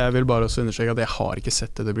 ikke sant? Jeg vil bare også understreke at jeg har ikke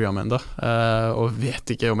sett det programmet enda, og vet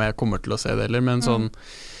ikke om jeg kommer til å se det heller, men sånn,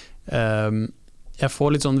 jeg får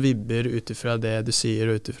litt sånn vibber utifra det du sier,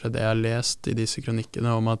 og utifra det jeg har lest i disse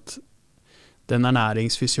kronikkene, om at den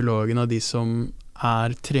ernæringsfysiologen og de som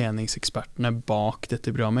er treningsekspertene bak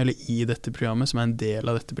dette programmet, eller i dette programmet, som er en del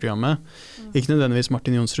av dette programmet. Ikke nødvendigvis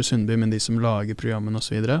Martin Jonsson Sundby, men de som lager programmen og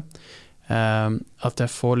så videre. At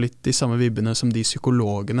jeg får litt de samme vibbene som de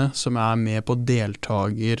psykologene som er med på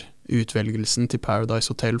deltagerutvelgelsen til Paradise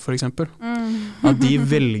Hotel, for eksempel. At de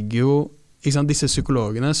velger jo, ikke sant, disse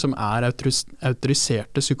psykologene som er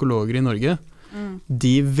autoriserte psykologer i Norge,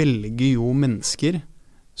 de velger jo mennesker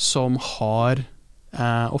som har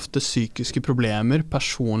ofte psykiske problemer,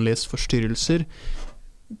 personlighetsforstyrrelser,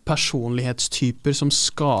 personlighetstyper som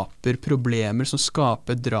skaper problemer, som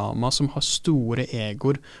skaper drama, som har store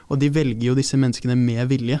egoer, og de velger jo disse menneskene med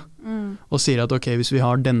vilje, og sier at ok, hvis vi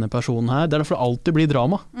har denne personen her, det er derfor det alltid blir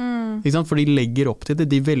drama, ikke sant? For de legger opp til det,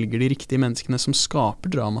 de velger de riktige menneskene som skaper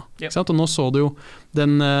drama, ikke sant? Og nå så du jo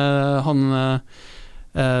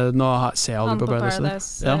nå ser jeg aldri på Paradise.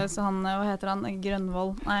 Ja. Så han, hva heter han?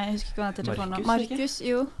 Grønvold? Nei, jeg husker ikke hva han heter til fornavn. Markus,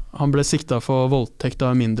 jo. Han ble siktet for voldtekt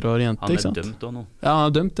av en mindreårig jente, ikke sant? Han er dømt også nå. Ja, han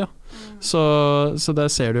er dømt, ja. Så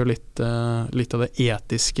der ser du jo litt av det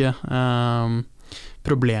etiske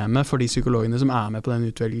problemet for de psykologene som er med på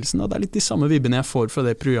den utvelgelsen. Og det er litt de samme vibbene jeg får fra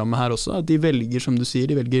det programmet her også. De velger, som du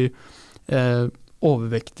sier, de velger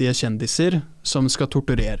overvektige kjendiser som skal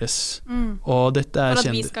tortureres. Og dette er for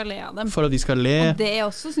at vi skal le av dem. For at vi skal le. Og det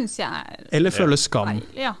også synes jeg er eller føle skam. feil,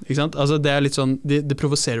 ja. Ikke sant? Altså det er litt sånn, det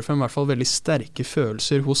provoserer frem i hvert fall veldig sterke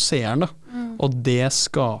følelser hos seeren da. Og det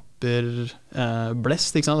skaper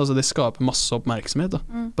blest, ikke sant? Altså det skaper masse oppmerksomhet da.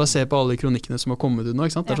 Bare se på alle kronikkene som har kommet ut nå,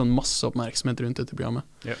 ikke sant? Det er sånn masse oppmerksomhet rundt dette programmet.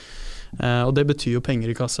 Og det betyr jo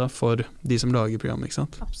penger i kassa for de som lager programmet, ikke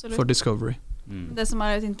sant? Absolutt. For Discovery. Det som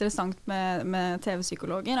er litt interessant med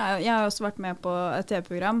TV-psykologer jeg har også vært med på et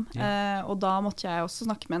TV-program, og da måtte jeg også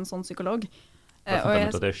snakke med en sånn psykolog. Da fant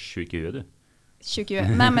jeg ut at det er syk i huet, du. tjukk i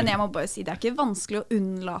huet. Nei, men jeg må bare si, det ikke vanskelig å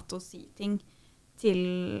unnlate å si ting til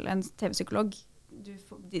en TV-psykolog.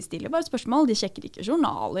 De stiller bare spørsmål, de sjekker ikke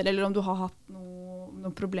journaler, eller om du har hatt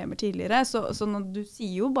noen problemer tidligere. Så du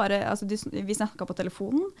sier jo bare, altså vi snakket på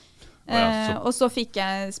telefonen, og så fikk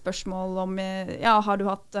jeg spørsmål om, har du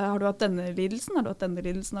hatt denne lidelsen, har du hatt denne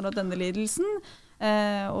lidelsen, har du hatt denne lidelsen?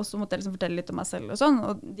 Og så måtte jeg liksom fortelle litt om meg selv og sånn,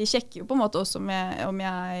 og de sjekker jo på en måte også om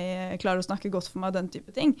jeg klarer å snakke godt for meg, den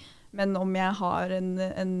type ting. Men om jeg har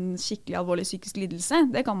en skikkelig alvorlig psykisk lidelse,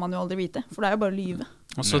 det kan man jo aldri vite, for det jo bare å lyve.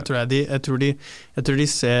 Og så tror jeg tror de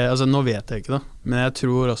ser, altså nå vet jeg ikke da, men jeg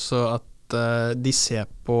tror også at de ser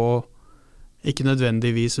på ikke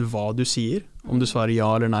nødvendigvis hva du sier, om du svarer ja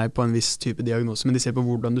eller nei på en viss type diagnose, men de ser på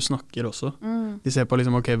hvordan du snakker også. De ser på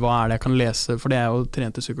liksom, ok, hva det jeg kan lese, for det jo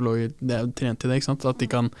trente psykologer, det jo trent til det, ikke sant? At de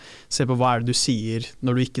kan se på hva det du sier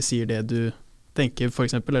når du ikke sier det du tenker, for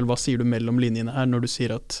eksempel, eller hva sier du mellom linjene her når du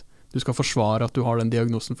sier at du skal forsvare at du har den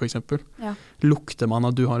diagnosen, for eksempel. Ja. Lukter man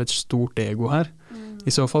at du har et stort ego her?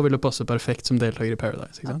 I så fall vil det passe perfekt som deltaker i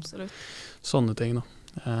Paradise, ikke sant? Absolutt. Sånne ting da.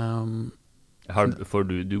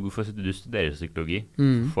 Du studerer psykologi.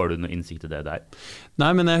 Får du noe innsikt i det der?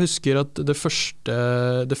 Nei, men jeg husker at det første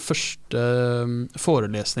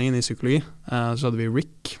forelesningen i psykologi, så hadde vi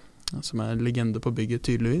Rick, som legende på bygget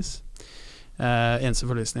tydeligvis. Eneste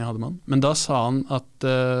forelesning hadde man. Men da sa han at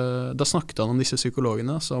da snakket han om disse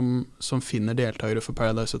psykologene som finner deltakere for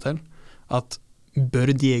Paradise Hotel, at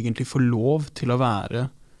bør de egentlig få lov til å være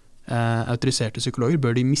autoriserte psykologer?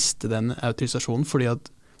 Bør de miste den autorisasjonen? Fordi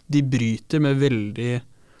at de bryter med veldig,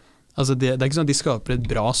 altså det ikke sånn at de skaper et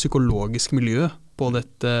bra psykologisk miljø på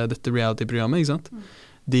dette reality-programmet, ikke sant?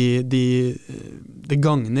 Det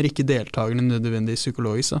gagner ikke deltakerne nødvendigvis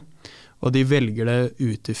psykologisk, da. Og de velger det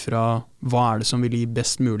utifra hva det som vil gi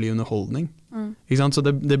best mulig underholdning. Ikke sant? Så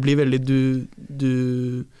det blir veldig, du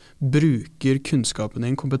bruker kunnskapen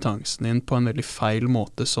din, kompetansen din på en veldig feil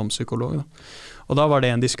måte som psykolog. Da. Og da var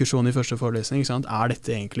det en diskusjon i første forelesning, ikke sant?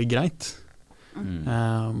 Dette egentlig greit?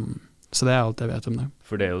 Så det alt jeg vet om det.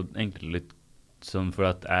 For det jo egentlig litt sånn,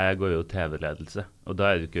 for at jeg går jo TV-ledelse, og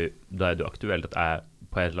da det jo aktuelt at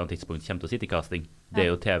jeg på et eller annet tidspunkt kommer til å sitte i casting. Det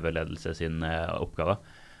jo TV-ledelse sin oppgave.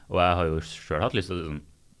 Og jeg har jo selv hatt lyst til sånn,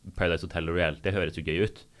 Paradise Hotel og reality, det høres jo gøy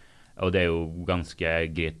ut. Og det jo ganske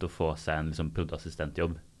greit å få seg en liksom,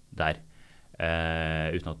 produsentjobb der.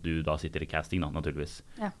 Uten at du da sitter i casting, da, naturligvis.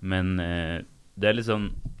 Ja. Men det litt sånn,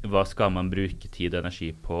 hva skal man bruke tid og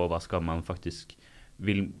energi på, og hva skal man faktisk,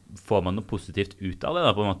 får man noe positivt ut av det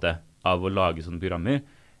da, på en måte, av å lage sånne programmer?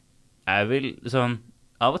 Jeg vil sånn,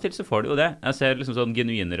 av og til så får du jo det. Jeg ser liksom sånn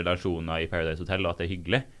genuine relasjoner i Paradise Hotel, og at det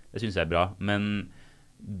hyggelig. Det synes jeg bra, men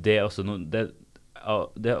det også noe,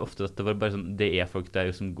 det ofte at det var bare sånn, det folk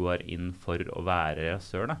der som går inn for å være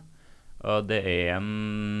rasør da. Og det en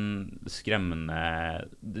skremmende,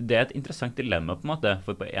 det et interessant dilemma på en måte,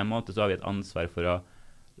 for på en måte så har vi et ansvar for å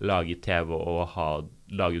lage TV og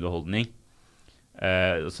lage underholdning.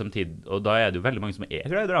 Samtidig, og da det jo veldig mange som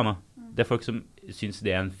glad i drama. Det folk som synes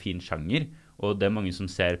det en fin sjanger, og det mange som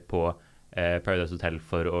ser på Paradise Hotel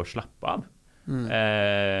for å slappe av.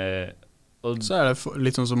 Så det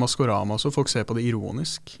litt sånn som Maskorama også, folk ser på det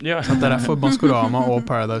ironisk. Ja. Det derfor Maskorama og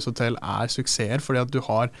Paradise Hotel suksesser, fordi at du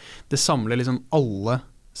har, det samler liksom alle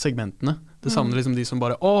segmentene. Det samler liksom de som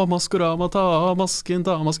bare, Maskorama, ta av masken,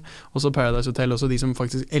 og så Paradise Hotel, også de som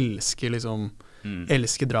faktisk elsker liksom,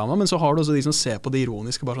 elsker drama, men så har du også de som ser på det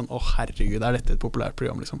ironiske, bare sånn, herregud, dette et populært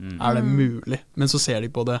program liksom? Det mulig? Men så ser de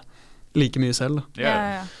på det like mye selv.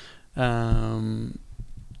 Ja.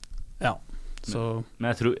 Ja. Så.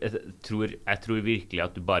 Men jeg tror virkelig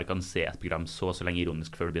at du bare kan se et program så lenge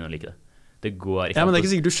ironisk før du begynner å like det. Det går ikke. Ja, men det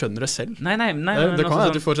ikke sikkert du skjønner det selv. Nei. Det kan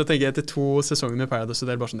være at du fortsatt tenker etter 2 sesonger med Paradise,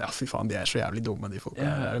 og det bare sånn, fy faen, de så jævlig dumme, de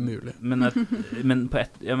folkene. Det mulig. Men på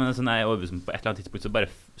et eller annet tidspunkt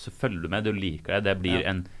så følger du med, du liker det, det blir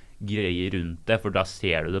en greie rundt det, for da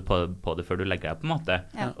ser du det på det før du legger deg på en måte,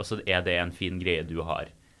 og så det en fin greie du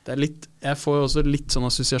har. Det litt, jeg får også litt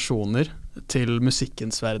sånne assosiasjoner til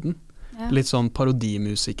musikkens verden. Litt sånn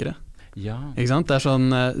parodimusikere. Ja. Ikke sant? Det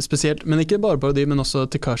sånn spesielt, men ikke bare parodi, men også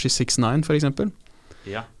Tekashi 69 for eksempel.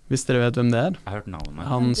 Ja. Hvis dere vet hvem det Jeg har hørt navnet.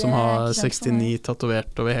 Han som har 69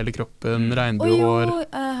 tatovert over hele kroppen, regnbuehår.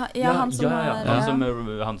 Han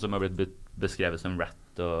som har blitt beskrevet som rat.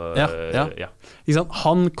 Og, ja. Ikke sant?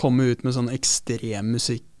 Han kommer ut med sånn ekstrem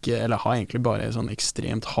musikk, eller har egentlig bare sånn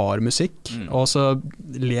ekstremt hard musikk, og så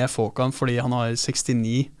ler folk han fordi han har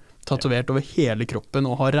 69 tatovert over hele kroppen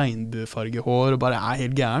og har regnbuefargehår og bare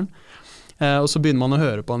helt gæren. Og så begynner man å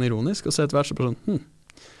høre på han ironisk, og så etter hvert så bare sånn,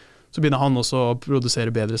 Så begynner han også å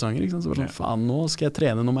produsere bedre sanger, ikke sant? Så bare sånn, faen, nå skal jeg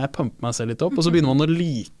trene, nå må jeg pumpe meg selv litt opp, og så begynner man å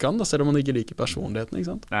like han, da, selv om man ikke liker personligheten, ikke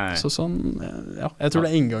sant? Nei. Så sånn, ja, jeg tror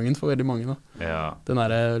det er inngangen for veldig mange da. Ja. Den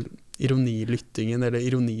der ironilyttingen, eller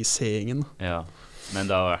ironiseingen. Ja, men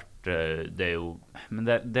det har vært, det er jo, men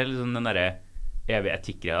det er liksom den der evige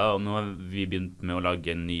etikkgreia, og nå har vi begynt med å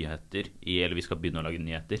lage nyheter, eller vi skal begynne å lage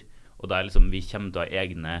nyheter, og da er liksom, vi kommer til å ha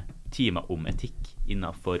egne timer om etikk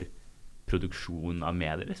innenfor produksjon av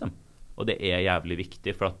medier, liksom. Og det er jævlig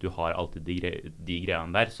viktig, for at du har alltid de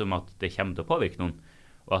greiene der, som at det kommer til å påvirke noen.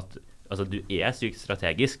 Og at altså, du er sykt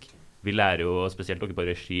strategisk. Vi lærer jo, spesielt dere på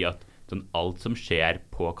regi, at sånn, alt som skjer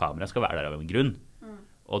på kamera skal være der av en grunn.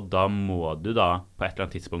 Og da må du da på et eller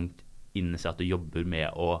annet tidspunkt innse at du jobber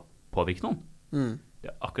med å påvirke noen.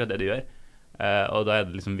 Det er akkurat det du gjør. Og da er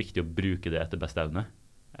det liksom viktig å bruke det etter beste evne.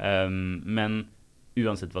 Men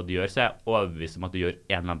uansett hva du gjør, så er jeg overbevist om at du gjør en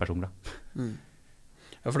eller annen person glad.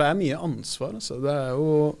 Ja, for det er mye ansvar, altså. Det er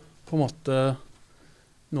jo på en måte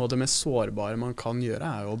noe av det mest sårbare man kan gjøre,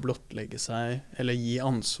 er jo å blottlegge seg, eller gi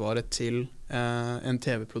ansvaret til en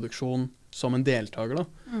TV-produksjon som en deltaker, da.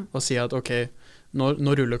 Og si at, ok, nå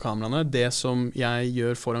ruller kameraene, det som jeg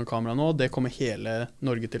gjør foran kamera nå, det kommer hele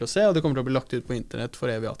Norge til å se, og det kommer til å bli lagt ut på internett for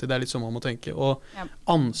evig alltid. Det er litt sånn man må tenke. Og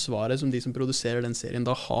ansvaret som de som produserer den serien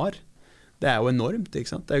da har, det er jo enormt, ikke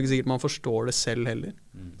sant? Det er jo ikke sikkert man forstår det selv heller.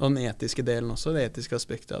 Og den etiske delen også, det etiske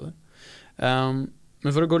aspektet av det. Men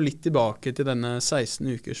for å gå litt tilbake til denne 16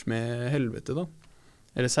 ukers med helvete da,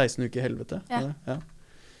 eller 16 uker helvete. Ja.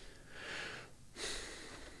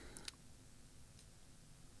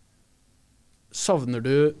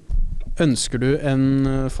 Ønsker du en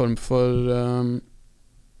form for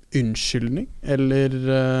unnskyldning, eller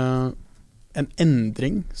en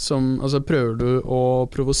endring som, altså prøver du å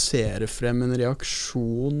provosere frem en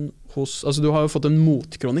reaksjon hos, altså du har jo fått en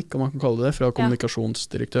motkronikk, om man kan kalle det, fra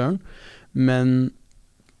kommunikasjonsdirektøren, men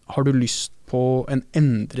har du lyst på en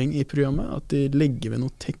endring i programmet? At de legger ved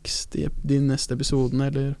noe tekst i de neste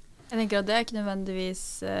episodene, eller? Jeg tenker at det er ikke nødvendigvis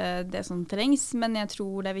det som trengs, men jeg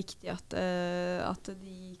tror det er viktig at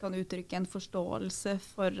de kan uttrykke en forståelse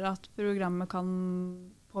for at programmet kan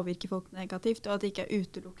påvirke folk negativt, og at det ikke er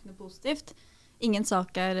utelukkende positivt. Ingen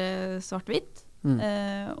sak er svart-hvitt,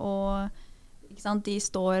 og ikke sant, de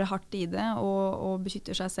står hardt i det og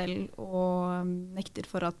beskytter seg selv og nekter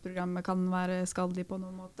for at programmet kan være skadelig på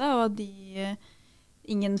noen måte, og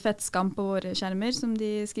ingen fettskam på våre skjermer, som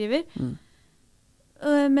de skriver.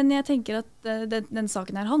 Men jeg tenker at den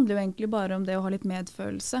saken her handler jo egentlig bare om det å ha litt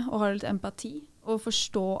medfølelse og ha litt empati og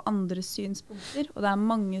forstå andres synspunkter, og det er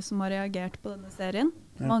mange som har reagert på denne serien.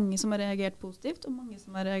 Mange som har reagert positivt, og mange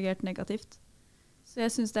som har reagert negativt. Så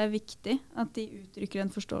jeg synes det er viktig at de uttrykker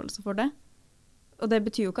en forståelse for det. Og det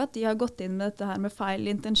betyr jo ikke at de har gått inn med dette her med feil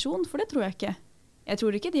intensjon, for det tror jeg ikke. Jeg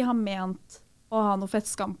tror ikke de har ment å ha noe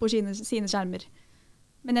fettskam på sine skjermer.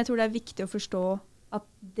 Men jeg tror det er viktig å forstå at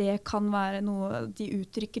det kan være noe de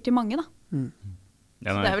uttrykker til mange, da.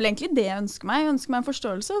 Så det er vel egentlig det jeg ønsker meg. Jeg ønsker meg en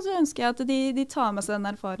forståelse, og så ønsker jeg at de tar med seg den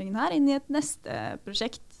erfaringen her inn i et neste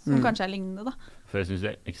prosjekt, som kanskje er lignende, da. For jeg synes det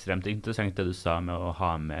er ekstremt interessant det du sa med å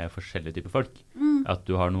ha med forskjellige typer folk. At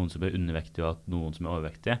du har noen som er undervektige, og at noen som er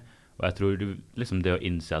overvektige. Og jeg tror liksom det å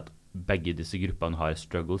innse at begge disse gruppene har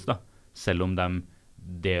struggles, da. Selv om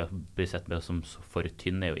det blir sett med som for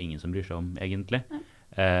tynn, er jo ingen som bryr seg om, egentlig.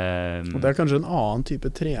 Og det er kanskje en annen type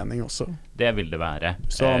trening også. Det vil det være.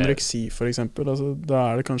 Så anoreksi for eksempel, altså, da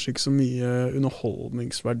er det kanskje ikke så mye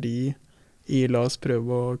underholdningsverdi i la oss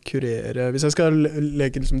prøve å kurere. Hvis jeg skal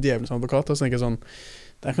leke liksom djevelens advokat, så tenker jeg sånn,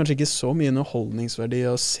 det er kanskje ikke så mye underholdningsverdi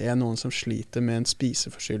å se noen som sliter med en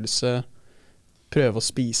spiseforstyrrelse prøve å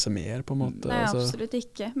spise mer, på en måte. Nei, absolutt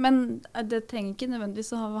ikke. Men det trenger ikke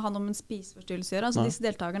nødvendigvis å ha noe med en spiseforstyrrelse å gjøre. Altså, disse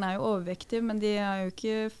deltakerne er jo overvektige, men de har jo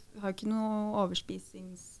ikke noe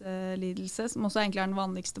overspisingslidelse, som også egentlig er den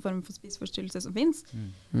vanligste formen for spiseforstyrrelse som finnes.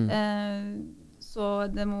 Så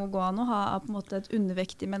det må gå an å ha på en måte et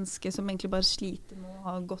undervektig menneske som egentlig bare sliter med å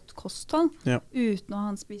ha godt kosthold, uten å ha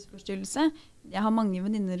en spiseforstyrrelse. Jeg har mange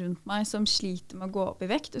venninner rundt meg som sliter med å gå opp i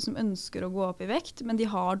vekt, og som ønsker å gå opp i vekt, men de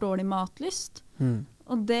har dårlig matlyst.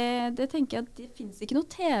 Og det tenker jeg at det finnes ikke noe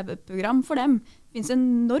TV-program for dem. Det finnes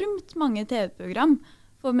enormt mange TV-program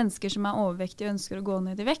for mennesker som er overvektige og ønsker å gå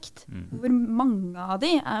ned i vekt, hvor mange av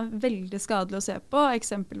de er veldig skadelige å se på,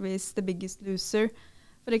 eksempelvis The Biggest Loser,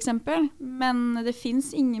 for eksempel. Men det finnes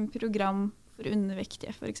ingen program for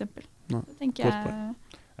undervektige, for eksempel. Så tenker jeg,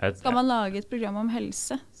 skal man lage et program om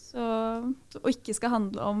helse, og ikke skal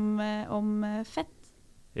handle om fett,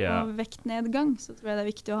 Ja. og vektnedgang, så tror jeg det er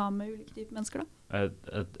viktig å ha med ulike typer mennesker da.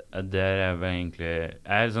 Der er vel egentlig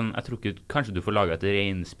jeg tror ikke kanskje du får laget et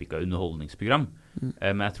renspikket underholdningsprogram,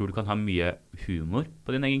 men jeg tror du kan ha mye humor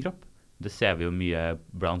på din egen kropp. Det ser vi jo mye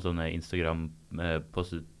blant sånne Instagram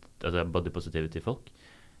altså body positivity-folk.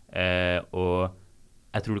 Og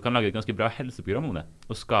jeg tror du kan lage et ganske bra helseprogram om det,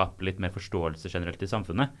 og skape litt mer forståelse generelt i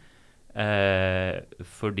samfunnet.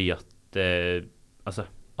 Fordi at altså,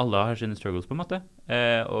 alle har sine struggles på en måte,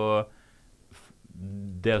 og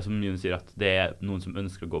det som Juni sier at det er noen som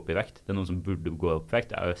ønsker å gå opp i vekt, det er noen som burde gå opp i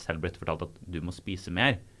vekt. Jeg har jo selv blitt fortalt at du må spise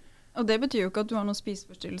mer. Og det betyr jo ikke at du har noen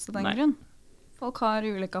spiseforstyrrelse av den grunn. Folk har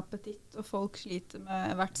ulik appetitt, og folk sliter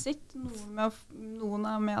med hvert sitt. Noen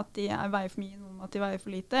er med at de veier for mye, noen med at de veier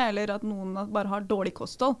for lite, eller at noen bare har dårlig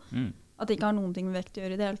kosthold. At de ikke har noen ting med vekt å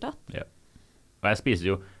gjøre i det hele tatt. Ja. Og jeg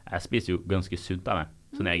spiser jo ganske sunt av meg.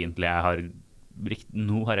 Sånn egentlig,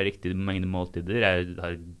 nå har jeg riktig mengde måltider, jeg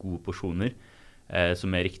har gode porsjoner,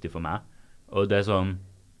 som er riktig for meg. Og det er sånn,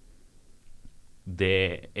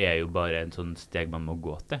 det er jo bare en sånn steg man må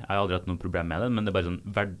gå til. Jeg har aldri hatt noen problem med det, men det er bare sånn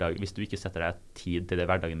hverdag, hvis du ikke setter deg tid til det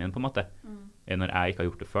hverdagen min på en måte, når jeg ikke har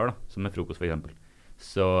gjort det før da, som med frokost for eksempel,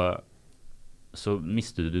 så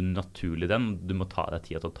mister du naturlig den. Du må ta deg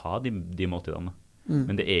tid til å ta de måltidene.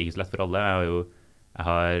 Men det er ikke så lett for alle. Jeg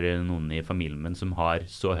har noen i familien min som har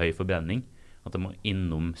så høy forbrenning at de må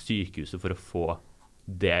innom sykehuset for å få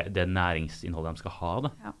det næringsinnholdet de skal ha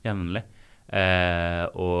da, jevnlig.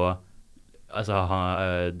 Og altså,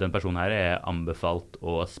 den personen her er anbefalt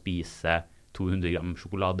å spise 200 gram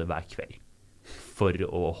sjokolade hver kveld for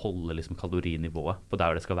å holde liksom kalorinivået på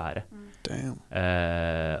der det skal være.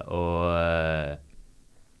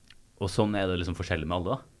 Og sånn er det liksom forskjellig med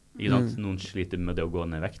alle da. Ikke sant? Noen sliter med det å gå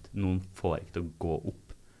ned i vekt, noen får ikke til å gå opp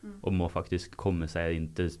og må faktisk komme seg inn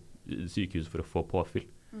til sykehus for å få påfyll.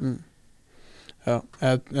 Ja,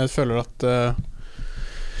 jeg føler at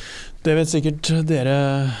det vet sikkert dere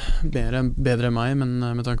bedre enn meg, men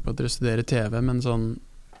med tanke på at dere studerer TV, men sånn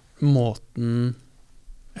måten,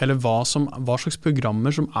 eller hva slags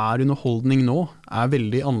programmer som er underholdning nå, er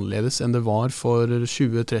veldig annerledes enn det var for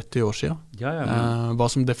 20-30 år siden. Hva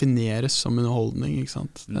som defineres som underholdning, ikke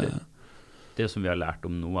sant? Det som vi har lært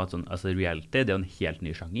om nå, altså reality, det er en helt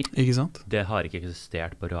ny sjanger. Ikke sant? Det har ikke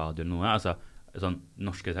eksistert på radio eller noe. Altså, sånn,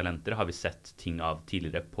 norske talenter har vi sett ting av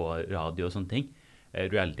tidligere på radio og sånne ting.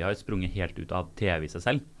 Reality har sprunget helt ut av TV i seg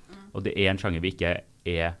selv. Og det er en sjanger vi ikke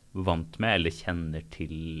er vant med eller kjenner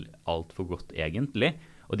til alt for godt egentlig.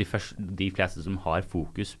 Og de fleste som har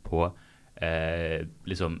fokus på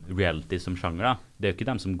liksom reality som sjanger da, det er jo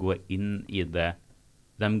ikke dem som går inn i det.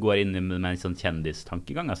 De går inn med en sånn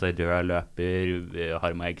kjendistankegang, altså Rød løper,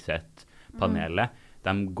 Harm og Eggseth, panelet.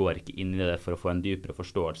 De går ikke inn i det for å få en dypere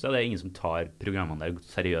forståelse. Det er ingen som tar programmene der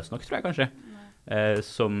seriøst nok, tror jeg kanskje,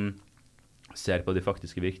 som ser på de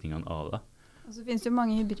faktiske virkningene av det. Og så finnes det jo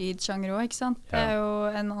mange hybridsjangre også, ikke sant? Det er jo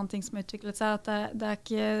en annen ting som har utviklet seg, at det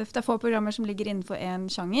er få programmer som ligger innenfor en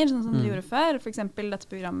sjanger, sånn som det gjorde før. For eksempel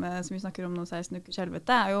dette programmet som vi snakker om nå, 16 ukers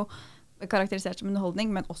helvete, er jo karakterisert som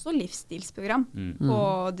underholdning, men også livsstilsprogram på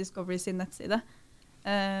Discovery sin nettside.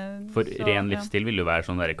 For ren livsstil vil jo være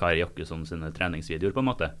sånn der Kari Jakkesson sine treningsvideoer på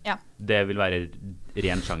en måte. Det vil være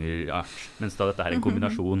ren sjangerart, mens da dette her er en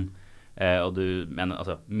kombinasjon, og du mener,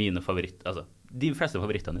 altså, mine favoritter, altså, de fleste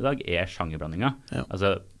favorittene i dag er sjangerblandinger.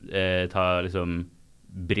 Altså, ta liksom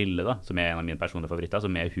Brille da, som er en av mine personlige favoritter,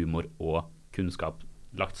 som er humor og kunnskap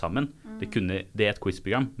lagt sammen. Det er et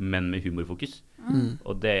quizprogram, men med humorfokus.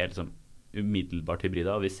 Og det er liksom umiddelbart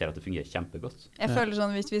hybrider, og vi ser at det fungerer kjempegodt. Jeg føler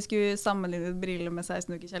sånn, hvis vi skulle sammenligne Brille med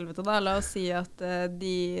 16 ukers helvete da, la oss si at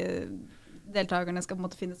de deltakerne skal på en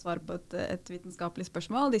måte finne svar på et vitenskapelig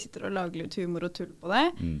spørsmål, de sitter og lager litt humor og tull på det,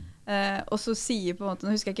 og så sier på en måte,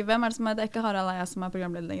 nå husker jeg ikke, hvem er det som er det? Ikke Harald Eia som er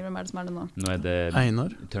programleder lenger, hvem er det som er det nå? Nå er det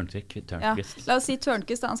Einar Tørnquist. La oss si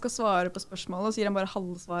Tørnquist, han skal svare på spørsmålet, og sier han bare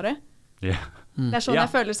halvsvaret. Det er sånn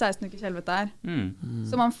jeg føler 16 ukers helvete er.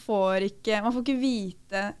 Så man får ikke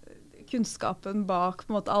vite kunnskapen bak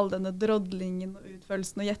på en måte all denne drodlingen og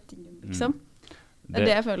utfølelsen og gjettingen, liksom. Det er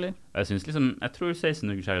det jeg føler. Jeg tror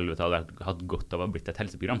 16 ukers helvete hadde hatt godt av å ha blitt et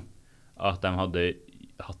helseprogram. At de hadde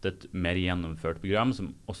hatt et mer gjennomført program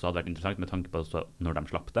som også hadde vært interessant med tanke på når de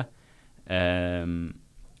slapp det.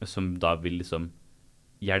 Som da vil liksom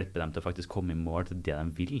hjelpe dem til å faktisk komme i mål til det de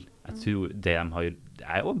vil. Jeg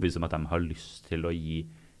er overbevist om at de har lyst til å gi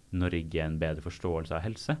Norge en bedre forståelse av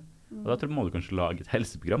helse. Og da må du kanskje lage et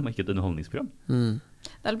helseprogram, og ikke et underholdningsprogram.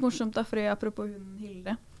 Det er litt morsomt da, for apropos hun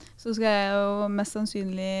Hilde, så skal jeg jo mest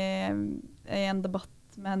sannsynlig i en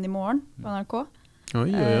debatt med henne i morgen på NRK.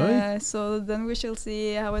 Så then we shall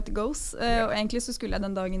see how it goes. Og egentlig så skulle jeg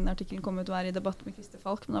den dagen artikkelen kom ut være i debatt med Christer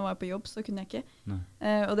Falk, men da var jeg på jobb, så kunne jeg ikke.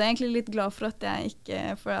 Og det er egentlig litt glad for at jeg ikke,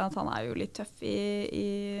 for at han jo litt tøff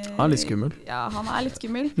Han litt skummel. Ja, han litt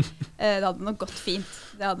skummel. Det hadde nok gått fint.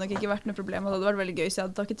 Det hadde nok ikke vært noe problem, og det hadde vært veldig gøy, så jeg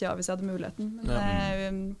hadde takket ja hvis jeg hadde muligheten.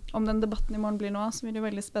 Men om den debatten i morgen blir noe, så blir det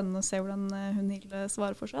veldig spennende å se hvordan hun Hilde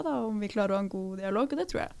svarer for seg, da, om vi klarer å ha en god dialog, og det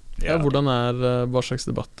tror jeg. Hvordan hva slags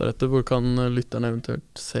debatt dette? Hvor kan lytterne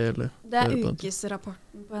eventuelt se eller det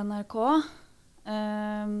ukesrapporten på NRK.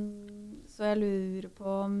 Så jeg lurer på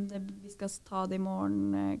om vi skal ta det i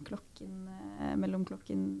morgen mellom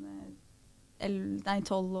klokken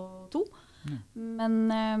 12 og 2. Men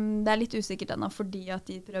det litt usikkert ennå, fordi at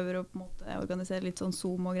de prøver å på en måte organisere litt sånn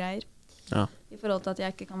Zoom og greier. I forhold til at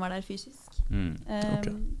jeg ikke kan være der fysisk.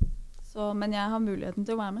 Men jeg har muligheten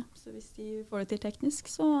til å være med, så hvis de får det til teknisk,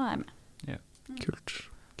 så jeg med.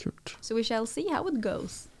 Kult. So we shall see how it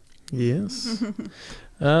goes. Yes.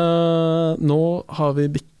 Nå har vi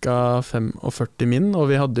bikka 45 min, og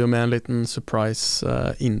vi hadde jo med en liten surprise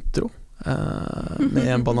intro. Med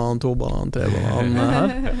 1 banan, 2 banan, 3 banan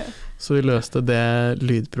her. Så vi løste det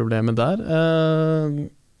lydproblemet der.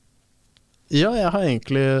 Ja, jeg har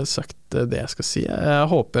egentlig sagt det jeg skal si. Jeg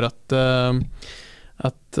håper at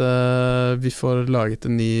vi får laget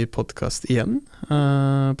en ny podcast igjen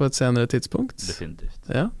på et senere tidspunkt. Definitivt.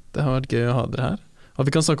 Ja, det har vært gøy å ha dere her. At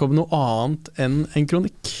vi kan snakke om noe annet enn en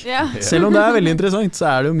kronikk. Selv om det veldig interessant, så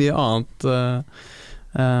det jo mye annet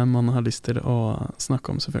man har lyst til å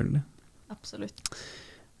snakke om, selvfølgelig. Absolutt.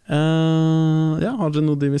 Ja, har dere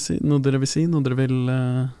noe dere vil si, noe dere vil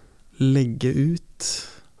legge ut,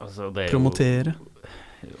 promotere?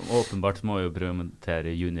 Åpenbart må jo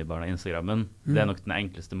promotere Junibarna Instagrammen. Det nok den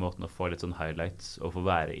enkleste måten å få litt sånn highlights og få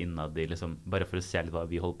være innad i, liksom, bare for å se litt hva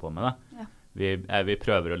vi holder på med da. Vi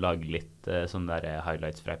prøver å lage litt sånne der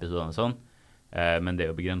highlights fra episoderne og sånn, men det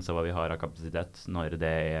jo begrenset hva vi har av kapasitet når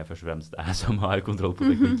det først og fremst som har kontroll på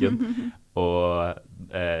teknikken og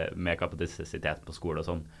med kapasitet på skole og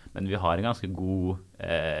sånn. Men vi har en ganske god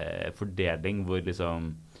fordeling hvor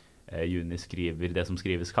liksom Juni skriver det som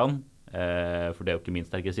skrives kan, for det jo ikke min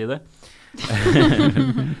sterke side.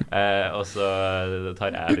 Og så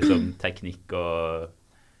tar jeg liksom teknikk og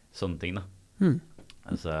sånne ting da.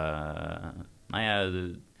 Altså, nei,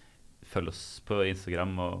 jeg følger oss på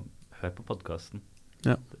Instagram og hør på podcasten.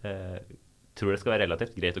 Tror det skal være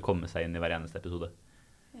relativt greit å komme seg inn i hver eneste episode.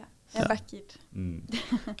 Jeg backer.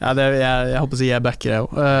 Ja, jeg håper å si jeg backer jeg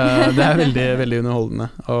også. Det veldig, veldig underholdende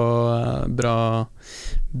og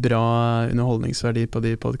bra underholdningsverdi på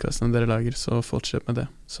de podcastene dere lager, så fortsett med det.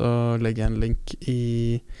 Så legger jeg en link i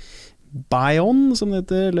bion, som det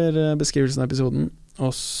heter, eller beskrivelsen av episoden.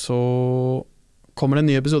 Og så kommer det en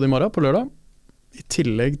ny episode i morgen på lørdag, i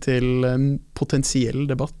tillegg til en potensiell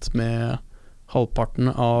debatt med halvparten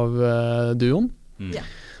av duoen.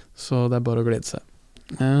 Så det bare å glede seg.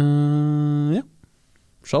 Ja,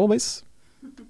 shalabais.